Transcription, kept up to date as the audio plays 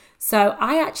So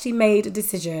I actually made a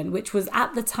decision, which was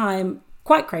at the time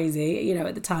quite crazy,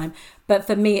 at the time. But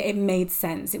for me, it made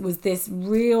sense. It was this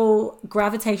real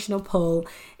gravitational pull.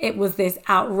 It was this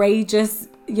outrageous,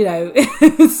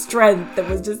 strength that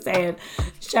was just saying,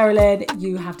 Sherilyn,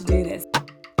 you have to do this.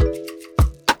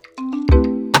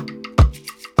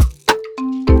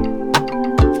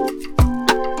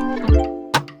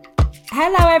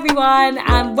 Hello, everyone,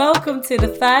 and welcome to the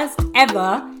first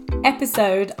ever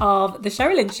episode of The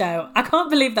Sherilyn Show. I can't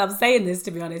believe that I'm saying this,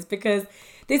 to be honest, because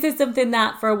this is something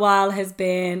that for a while has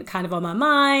been kind of on my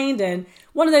mind and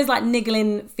one of those like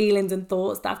niggling feelings and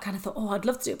thoughts that I've kind of thought, I'd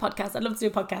love to do a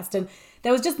podcast. And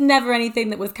there was just never anything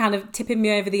that was kind of tipping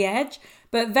me over the edge.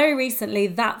 But very recently,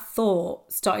 that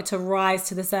thought started to rise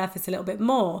to the surface a little bit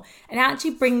more. And it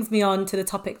actually brings me on to the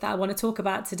topic that I want to talk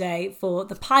about today for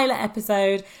the pilot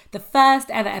episode, the first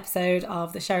ever episode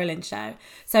of The Sherilyn Show.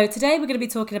 So today we're going to be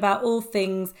talking about all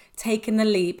things taking the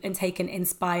leap and taking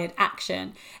inspired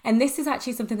action. And this is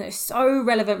actually something that is so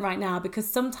relevant right now because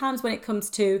sometimes when it comes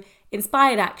to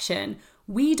inspired action,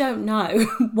 we don't know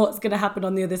what's going to happen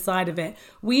on the other side of it.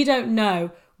 We don't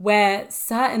know where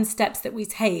certain steps that we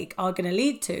take are going to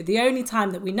lead to. The only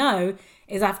time that we know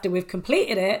is after we've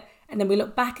completed it and then we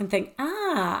look back and think,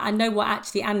 I know what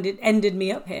actually ended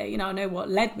me up here. I know what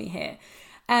led me here.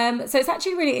 So it's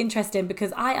actually really interesting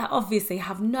because I obviously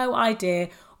have no idea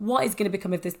what is going to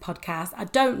become of this podcast. I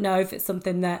don't know if it's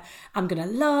something that I'm going to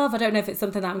love. I don't know if it's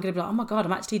something that I'm going to be like, oh my God,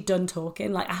 I'm actually done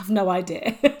talking. Like, I have no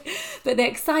idea. But the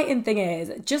exciting thing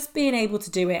is just being able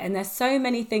to do it. And there's so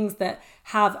many things that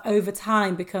have over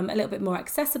time become a little bit more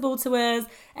accessible to us,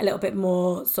 a little bit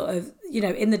more sort of,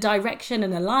 in the direction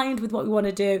and aligned with what we want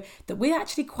to do, that we're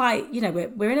actually quite,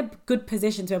 we're in a good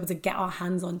position to be able to get our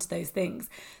hands onto those things.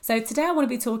 So today I want to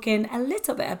be talking a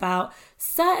little bit about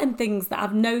certain things that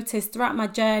I've noticed throughout my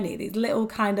journey, these little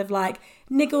kind of like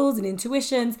niggles and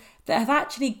intuitions that have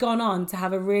actually gone on to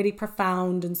have a really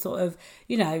profound and sort of,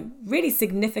 really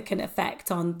significant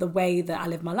effect on the way that I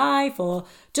live my life or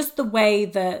just the way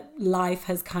that life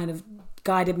has kind of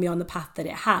guided me on the path that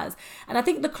it has. And I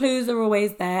think the clues are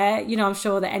always there. I'm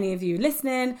sure that any of you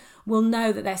listening will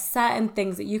know that there's certain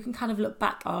things that you can kind of look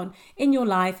back on in your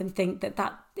life and think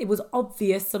that it was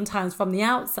obvious sometimes from the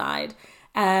outside,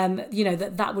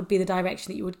 that would be the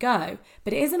direction that you would go.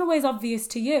 But it isn't always obvious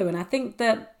to you. And I think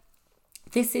that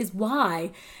this is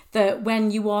why that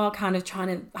when you are kind of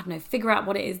trying to, figure out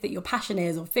what it is that your passion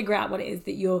is or figure out what it is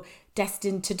that you're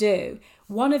destined to do,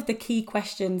 one of the key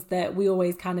questions that we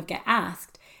always kind of get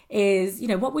asked is,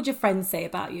 what would your friends say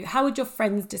about you? How would your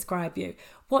friends describe you?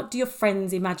 What do your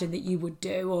friends imagine that you would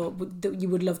do or that you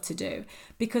would love to do?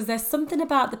 Because there's something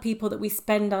about the people that we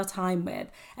spend our time with,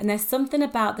 and there's something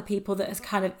about the people that is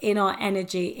kind of in our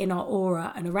energy, in our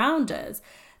aura and around us,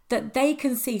 that they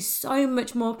can see so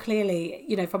much more clearly,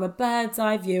 from a bird's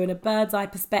eye view and a bird's eye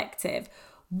perspective,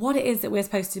 what it is that we're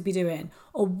supposed to be doing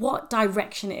or what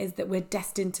direction it is that we're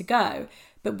destined to go.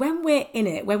 But when we're in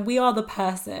it, when we are the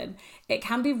person, it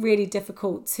can be really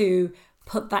difficult to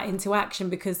put that into action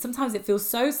because sometimes it feels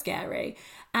so scary.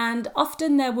 And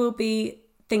often there will be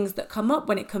things that come up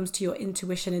when it comes to your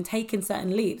intuition and taking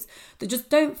certain leaps that just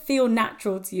don't feel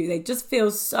natural to you. They just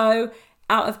feel so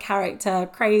out of character,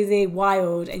 crazy,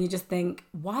 wild, and you just think,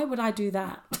 why would I do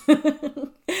that?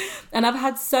 And I've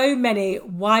had so many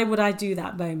why would I do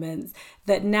that moments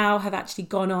that now have actually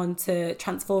gone on to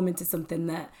transform into something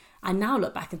that I now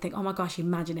look back and think, oh my gosh,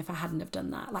 imagine if I hadn't have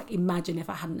done that. Like, imagine if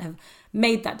I hadn't have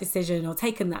made that decision or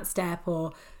taken that step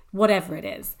or whatever it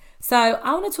is. So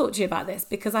I want to talk to you about this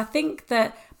because I think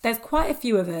that there's quite a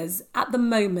few of us at the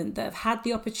moment that have had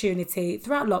the opportunity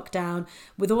throughout lockdown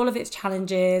with all of its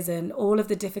challenges and all of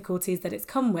the difficulties that it's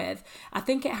come with. I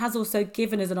think it has also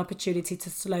given us an opportunity to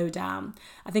slow down.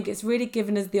 I think it's really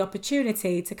given us the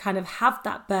opportunity to kind of have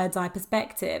that bird's eye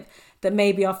perspective that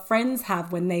maybe our friends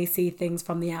have when they see things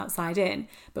from the outside in.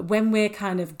 But when we're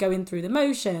kind of going through the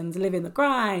motions, living the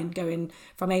grind, going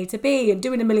from A to B and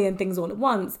doing a million things all at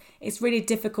once, it's really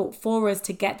difficult for us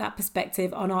to get that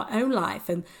perspective on our own life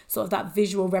and sort of that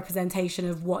visual representation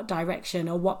of what direction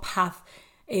or what path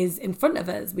is in front of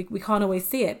us. We can't always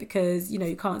see it because,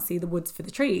 you can't see the woods for the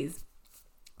trees.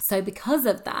 So because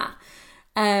of that,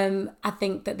 I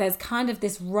think that there's kind of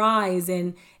this rise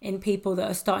in people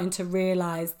that are starting to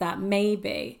realize that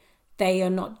maybe they are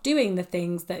not doing the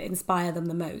things that inspire them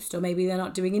the most, or maybe they're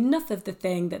not doing enough of the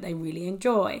thing that they really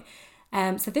enjoy.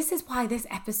 So this is why this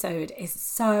episode is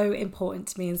so important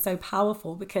to me and so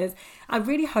powerful, because I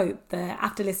really hope that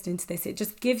after listening to this, it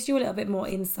just gives you a little bit more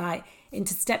insight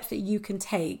into steps that you can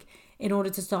take in order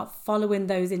to start following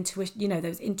those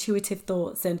those intuitive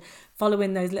thoughts and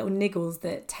following those little niggles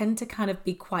that tend to kind of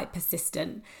be quite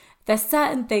persistent. There's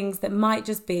certain things that might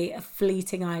just be a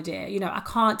fleeting idea. I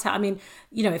can't tell. I mean,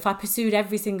 if I pursued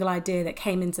every single idea that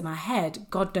came into my head,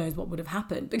 God knows what would have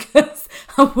happened, because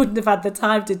I wouldn't have had the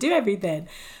time to do everything.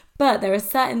 But there are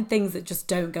certain things that just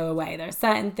don't go away. There are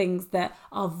certain things that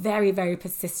are very, very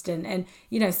persistent. And,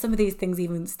 some of these things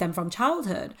even stem from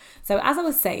childhood. So as I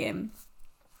was saying,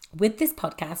 with this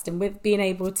podcast and with being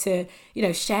able to,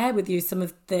 share with you some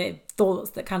of the thoughts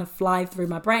that kind of fly through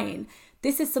my brain,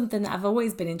 this is something that I've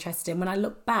always been interested in. When I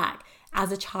look back,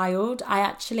 as a child, I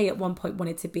actually at one point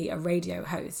wanted to be a radio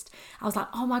host. I was like,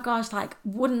 oh my gosh,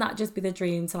 wouldn't that just be the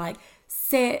dream to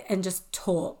sit and just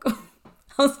talk?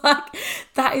 I was like,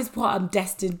 that is what I'm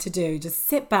destined to do. Just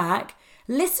sit back,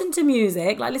 listen to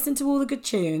music, listen to all the good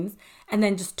tunes, and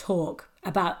then just talk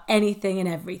about anything and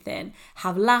everything.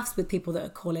 Have laughs with people that are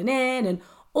calling in and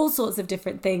all sorts of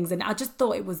different things. And I just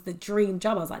thought it was the dream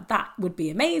job. I was like, that would be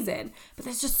amazing. But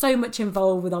there's just so much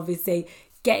involved with obviously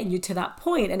getting you to that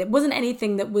point. And it wasn't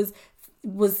anything that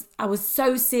I was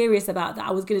so serious about that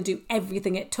I was going to do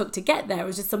everything it took to get there. It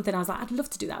was just something I was like, I'd love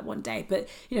to do that one day. But,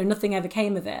 nothing ever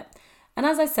came of it. And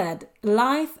as I said,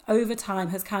 life over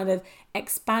time has kind of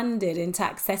expanded into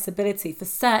accessibility for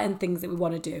certain things that we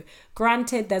want to do.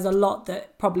 Granted, there's a lot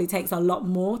that probably takes a lot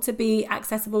more to be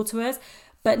accessible to us.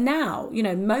 But now,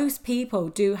 most people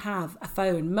do have a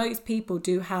phone. Most people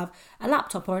do have a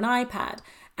laptop or an iPad.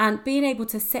 And being able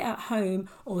to sit at home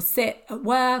or sit at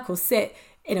work or sit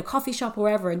in a coffee shop or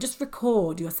wherever and just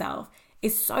record yourself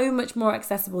is so much more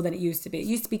accessible than it used to be. It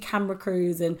used to be camera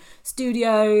crews and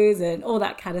studios and all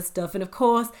that kind of stuff. And of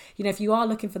course, if you are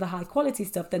looking for the high quality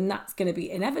stuff, then that's going to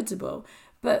be inevitable.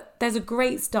 But there's a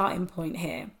great starting point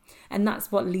here. And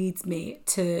that's what leads me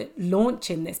to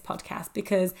launching this podcast,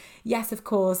 because yes, of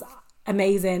course,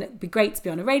 amazing. It'd be great to be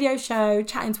on a radio show,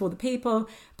 chatting to all the people.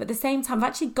 But at the same time, I've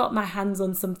actually got my hands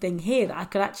on something here that I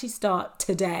could actually start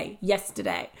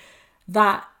yesterday,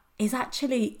 that is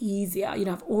actually easier.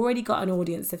 I've already got an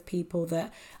audience of people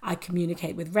that I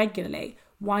communicate with regularly.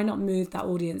 Why not move that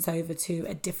audience over to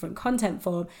a different content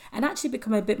form and actually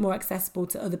become a bit more accessible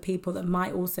to other people that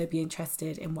might also be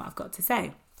interested in what I've got to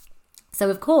say? So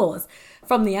of course,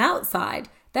 from the outside,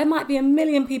 there might be 1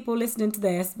 million people listening to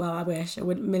this. Well, I wish I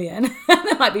wouldn't 1 million.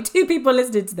 There might be 2 people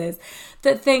listening to this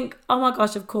that think, oh my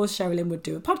gosh, of course Sherilyn would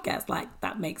do a podcast.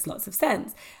 That makes lots of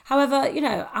sense. However,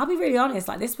 I'll be really honest,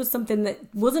 this was something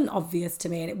that wasn't obvious to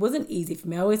me and it wasn't easy for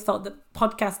me. I always felt that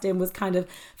podcasting was kind of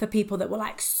for people that were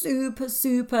super,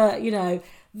 super,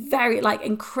 very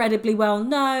incredibly well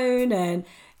known, and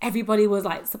everybody was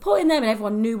supporting them and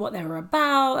everyone knew what they were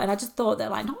about. And I just thought that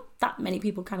not that many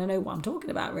people kind of know what I'm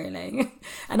talking about, really.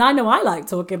 And I know I like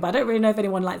talking, but I don't really know if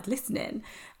anyone likes listening.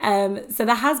 So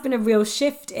there has been a real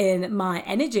shift in my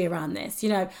energy around this.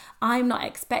 I'm not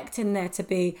expecting there to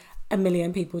be 1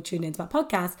 million people tune into my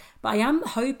podcast, but I am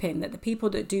hoping that the people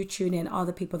that do tune in are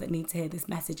the people that need to hear this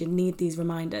message and need these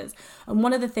reminders. And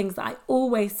one of the things that I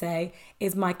always say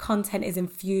is my content is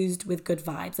infused with good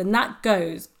vibes, and that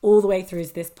goes all the way through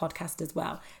this podcast as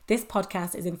well. This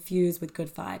podcast is infused with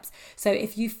good vibes. So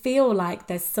if you feel like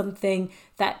there's something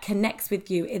that connects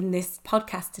with you in this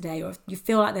podcast today, or if you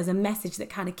feel like there's a message that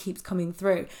kind of keeps coming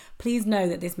through, please know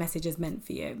that this message is meant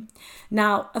for you.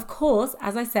 Now, of course,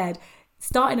 as I said,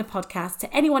 starting a podcast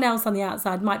to anyone else on the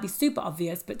outside might be super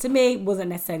obvious, but to me wasn't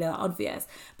necessarily that obvious.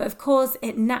 But of course,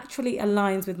 it naturally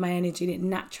aligns with my energy and it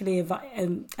naturally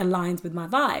aligns with my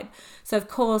vibe. So of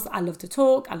course, I love to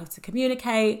talk, I love to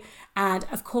communicate, and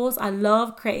of course, I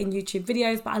love creating YouTube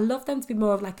videos, but I love them to be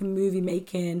more of a movie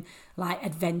making,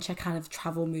 adventure kind of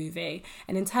travel movie.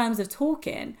 And in terms of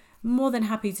talking, more than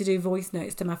happy to do voice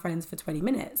notes to my friends for 20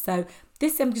 minutes. So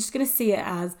this, I'm just going to see it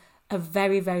as a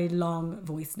very, very long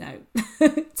voice note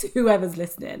to whoever's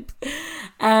listening.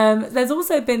 There's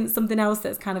also been something else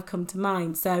that's kind of come to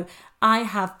mind. So I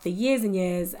have for years and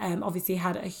years obviously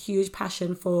had a huge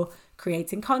passion for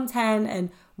creating content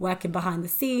and working behind the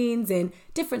scenes in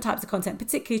different types of content,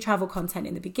 particularly travel content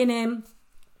in the beginning.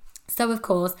 So of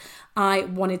course, I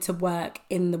wanted to work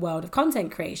in the world of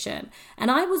content creation. And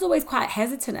I was always quite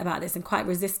hesitant about this and quite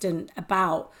resistant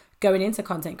about going into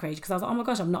content creation, because I was like, oh my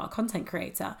gosh, I'm not a content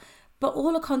creator. But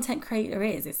all a content creator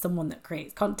is someone that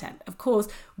creates content. Of course,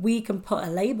 we can put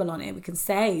a label on it. We can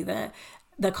say that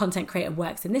the content creator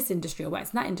works in this industry or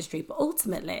works in that industry. But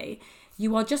ultimately,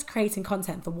 you are just creating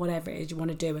content for whatever it is you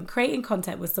want to do. And creating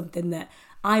content was something that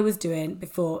I was doing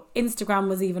before Instagram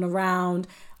was even around,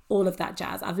 all of that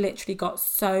jazz. I've literally got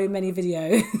so many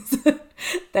videos.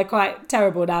 They're quite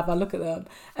terrible now if I look at them,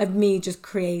 of me just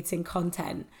creating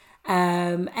content.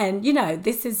 And,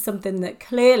 this is something that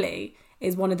clearly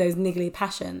is one of those niggly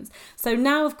passions. So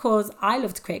now, of course, I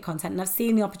love to create content, and I've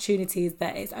seen the opportunities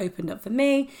that it's opened up for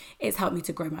me. It's helped me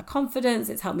to grow my confidence.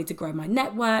 It's helped me to grow my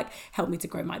network, helped me to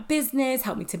grow my business,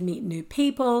 helped me to meet new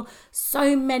people.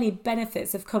 So many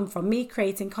benefits have come from me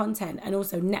creating content and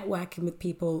also networking with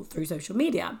people through social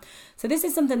media. So this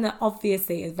is something that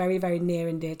obviously is very, very near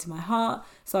and dear to my heart.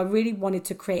 So I really wanted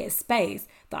to create a space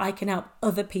that I can help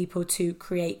other people to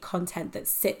create content that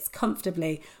sits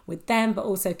comfortably with them, but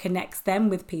also connects them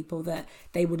with people that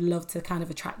they would love to kind of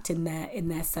attract in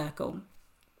their circle.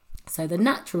 So the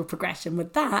natural progression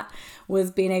with that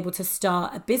was being able to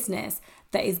start a business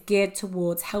that is geared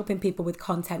towards helping people with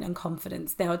content and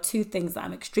confidence. There are two things that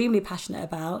I'm extremely passionate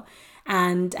about,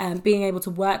 and being able to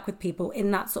work with people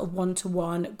in that sort of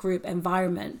one-to-one group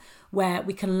environment where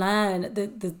we can learn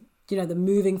the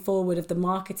moving forward of the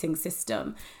marketing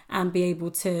system and be able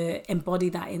to embody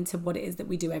that into what it is that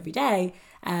we do every day.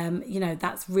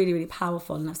 That's really, really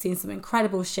powerful. And I've seen some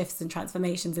incredible shifts and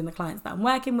transformations in the clients that I'm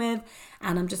working with.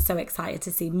 And I'm just so excited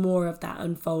to see more of that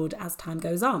unfold as time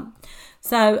goes on.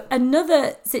 So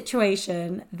another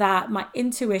situation that my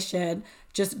intuition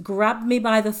just grabbed me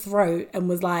by the throat and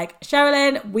was like,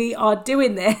 Sherilyn, we are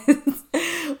doing this,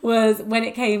 was when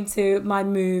it came to my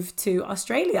move to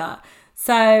Australia.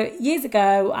 So years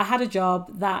ago, I had a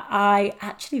job that I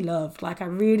actually loved. Like, I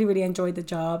really, really enjoyed the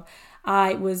job.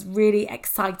 I was really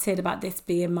excited about this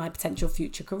being my potential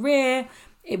future career.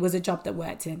 It was a job that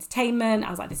worked in entertainment. I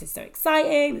was like, this is so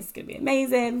exciting. This is going to be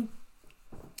amazing.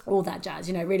 All that jazz,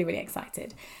 really, really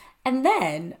excited. And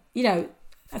then,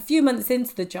 a few months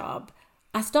into the job,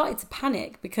 I started to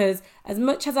panic because as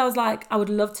much as I was like, I would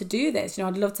love to do this,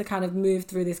 I'd love to kind of move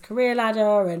through this career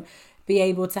ladder and be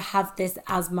able to have this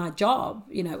as my job,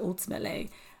 ultimately,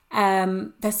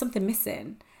 there's something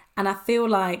missing. And I feel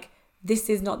like this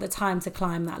is not the time to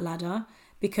climb that ladder,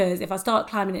 because if I start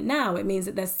climbing it now, it means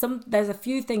that there's a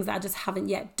few things that I just haven't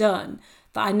yet done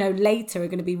that I know later are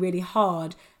going to be really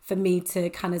hard for me to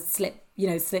kind of slip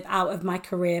out of my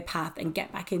career path and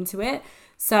get back into it.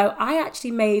 So I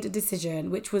actually made a decision,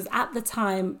 which was at the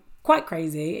time quite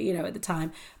crazy, at the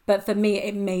time. But for me,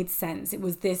 it made sense. It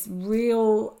was this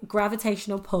real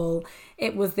gravitational pull.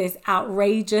 It was this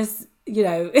outrageous,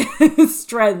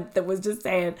 strength that was just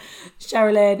saying,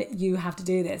 Sherilyn, you have to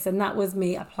do this. And that was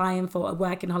me applying for a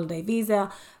working holiday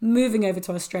visa, moving over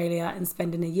to Australia and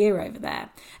spending a year over there.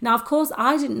 Now, of course,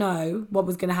 I didn't know what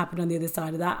was going to happen on the other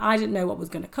side of that. I didn't know what was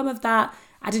going to come of that.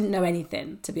 I didn't know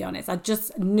anything, to be honest. I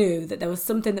just knew that there was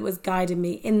something that was guiding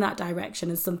me in that direction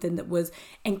and something that was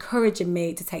encouraging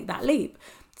me to take that leap.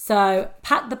 So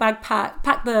packed the backpack,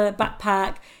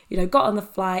 got on the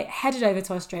flight, headed over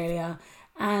to Australia.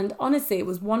 And honestly, it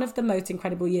was one of the most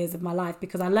incredible years of my life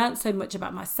because I learned so much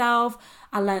about myself.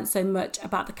 I learned so much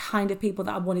about the kind of people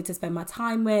that I wanted to spend my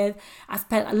time with. I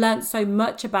learned so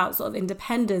much about sort of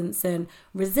independence and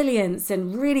resilience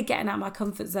and really getting out of my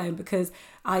comfort zone, because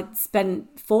I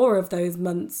spent 4 of those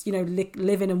months,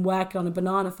 living and working on a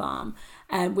banana farm,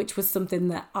 which was something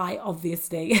that I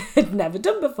obviously had never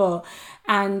done before.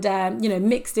 And,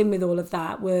 mixed in with all of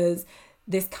that was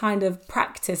this kind of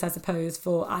practice, I suppose,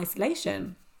 for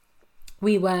isolation.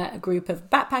 We were a group of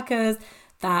backpackers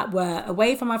that were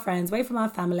away from our friends, away from our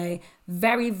family,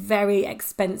 very, very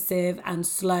expensive and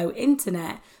slow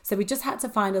internet. So we just had to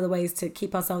find other ways to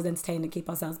keep ourselves entertained and keep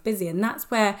ourselves busy. And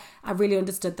that's where I really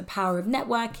understood the power of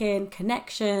networking,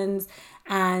 connections.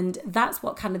 And that's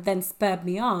what kind of then spurred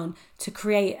me on to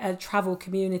create a travel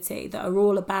community that are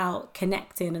all about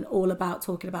connecting and all about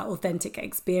talking about authentic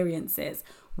experiences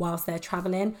whilst they're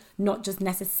traveling, not just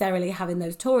necessarily having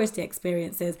those touristy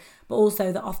experiences, but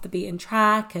also the off the beaten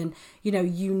track and,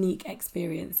 unique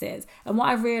experiences. And what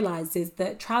I realized is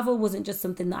that travel wasn't just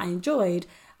something that I enjoyed.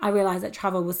 I realized that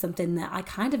travel was something that I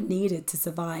kind of needed to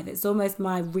survive. It's almost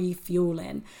my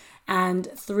refueling. And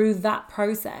through that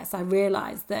process, I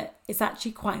realized that it's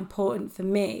actually quite important for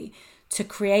me to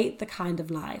create the kind of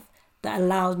life that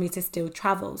allows me to still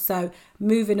travel. So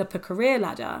moving up a career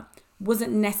ladder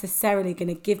wasn't necessarily going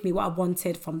to give me what I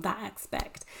wanted from that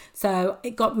aspect. So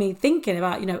it got me thinking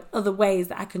about, other ways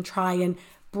that I can try and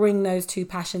bring those two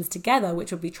passions together,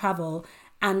 which would be travel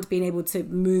and being able to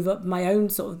move up my own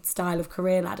sort of style of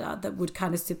career ladder that would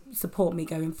kind of support me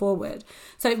going forward.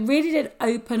 So it really did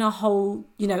open a whole,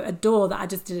 a door that I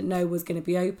just didn't know was going to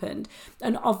be opened.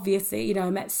 And obviously,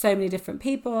 I met so many different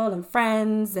people and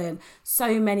friends and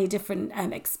so many different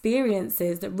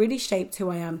experiences that really shaped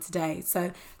who I am today.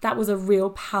 So that was a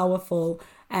real powerful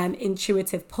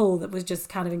intuitive pull that was just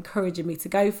kind of encouraging me to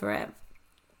go for it.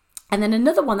 And then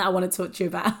another one that I want to talk to you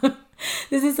about.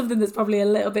 This is something that's probably a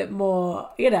little bit more,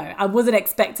 I wasn't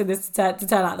expecting this to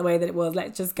turn out the way that it was.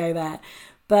 Let's just go there.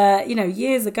 But,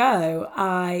 years ago,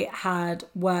 I had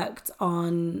worked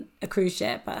on a cruise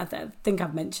ship. I think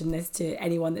I've mentioned this to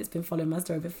anyone that's been following my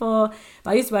story before.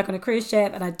 But I used to work on a cruise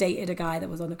ship and I dated a guy that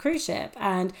was on a cruise ship.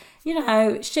 And,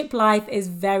 ship life is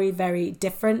very, very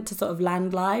different to sort of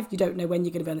land life. You don't know when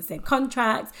you're going to be on the same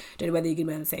contract. You don't know whether you're going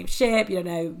to be on the same ship. You don't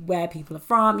know where people are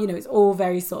from. It's all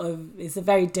very it's a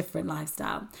very different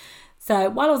lifestyle.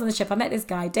 So while I was on the ship, I met this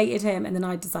guy, dated him, and then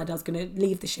I decided I was going to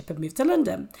leave the ship and move to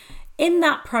London. In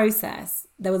that process,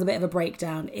 there was a bit of a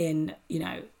breakdown in,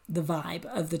 the vibe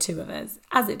of the two of us,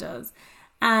 as it does.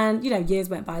 And, years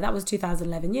went by. That was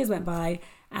 2011. Years went by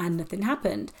and nothing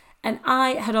happened. And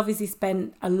I had obviously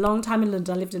spent a long time in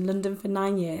London. I lived in London for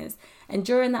 9 years. And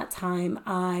during that time,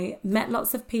 I met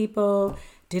lots of people,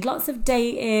 did lots of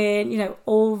dating,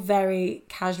 all very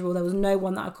casual. There was no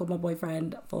one that I called my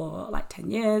boyfriend for like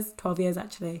 10 years, 12 years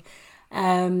actually.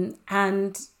 And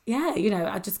yeah,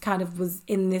 I just kind of was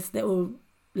in this little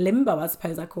limbo, I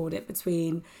suppose I called it,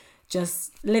 between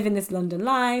just living this London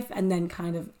life and then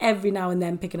kind of every now and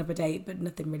then picking up a date, but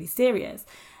nothing really serious.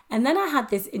 And then I had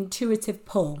this intuitive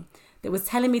pull that was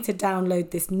telling me to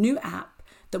download this new app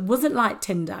that wasn't like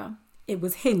Tinder. It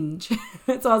was Hinge.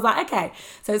 So I was like, okay.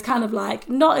 So it's kind of like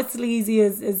not as sleazy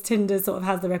as Tinder sort of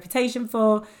has the reputation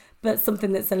for, but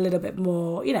something that's a little bit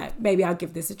more, maybe I'll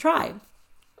give this a try.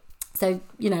 So,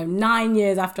 9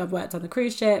 years after I've worked on the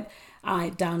cruise ship,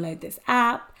 I download this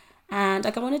app and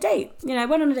I go on a date. I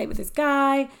went on a date with this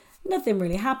guy. Nothing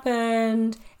really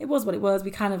happened. It was what it was.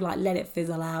 We kind of like let it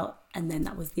fizzle out and then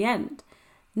that was the end.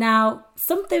 Now,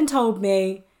 something told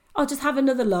me, oh, just have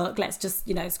another look. Let's just,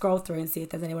 scroll through and see if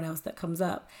there's anyone else that comes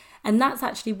up. And that's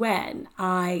actually when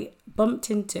I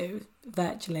bumped into,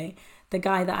 virtually, the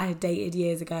guy that I had dated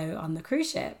years ago on the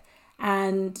cruise ship.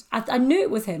 And I knew it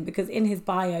was him because in his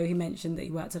bio, he mentioned that he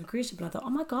worked on a cruise ship. And I thought,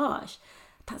 oh my gosh,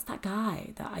 that's that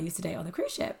guy that I used to date on the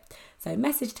cruise ship. So I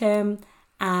messaged him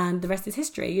and the rest is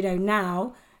history.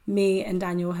 Now me and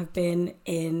Daniel have been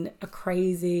in a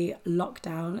crazy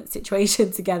lockdown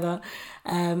situation together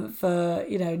for,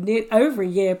 over a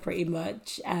year pretty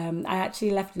much. I actually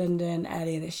left London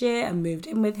earlier this year and moved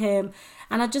in with him.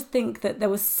 And I just think that there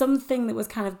was something that was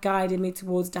kind of guiding me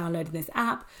towards downloading this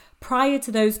app. Prior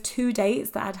to those 2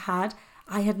 dates that I'd had,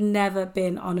 I had never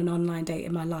been on an online date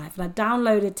in my life. And I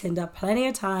downloaded Tinder plenty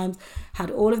of times,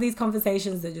 had all of these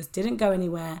conversations that just didn't go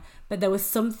anywhere. But there was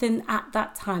something at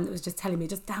that time that was just telling me,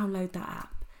 just download that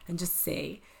app and just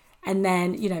see. And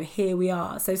then, here we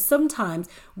are. So sometimes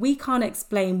we can't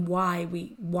explain why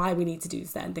we need to do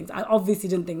certain things. I obviously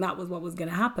didn't think that was what was going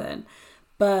to happen.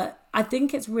 But I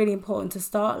think it's really important to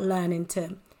start learning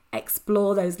to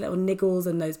explore those little niggles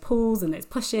and those pulls and those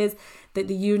pushes that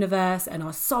the universe and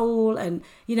our soul and,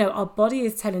 our body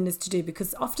is telling us to do,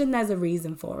 because often there's a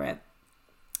reason for it.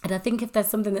 And I think if there's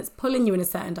something that's pulling you in a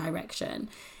certain direction,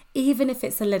 even if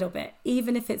it's a little bit,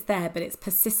 even if it's there, but it's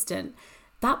persistent,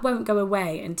 that won't go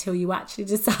away until you actually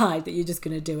decide that you're just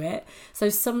going to do it. So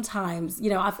sometimes,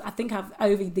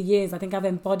 over the years, I've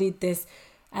embodied this.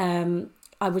 I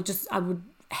would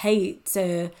hate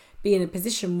to be in a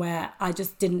position where I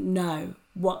just didn't know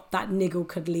what that niggle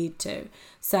could lead to.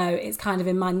 So it's kind of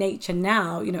in my nature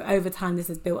now, over time this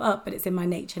has built up, but it's in my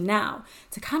nature now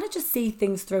to kind of just see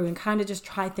things through and kind of just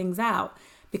try things out.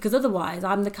 Because otherwise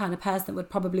I'm the kind of person that would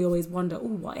probably always wonder, oh,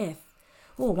 what if?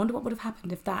 Oh, I wonder what would have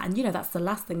happened if that. And that's the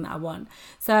last thing that I want.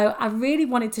 So I really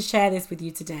wanted to share this with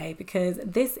you today because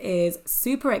this is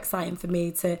super exciting for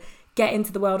me to get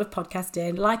into the world of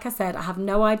podcasting. Like I said, I have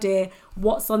no idea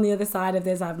what's on the other side of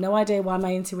this. I have no idea why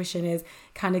my intuition is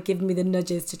kind of giving me the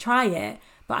nudges to try it.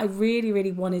 But I really,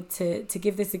 really wanted to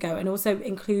give this a go and also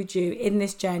include you in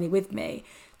this journey with me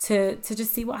to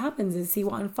just see what happens and see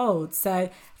what unfolds. So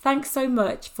thanks so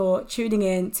much for tuning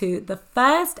in to the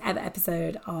first ever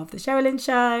episode of The Sherilyn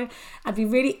Show. I'd be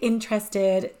really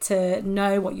interested to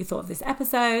know what you thought of this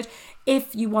episode.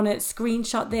 If you want to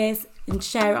screenshot this and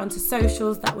share it onto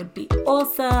socials, that would be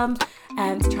awesome,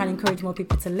 to try and encourage more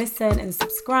people to listen and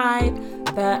subscribe.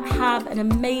 But have an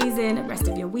amazing rest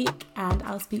of your week and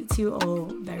I'll speak to you all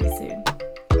very soon.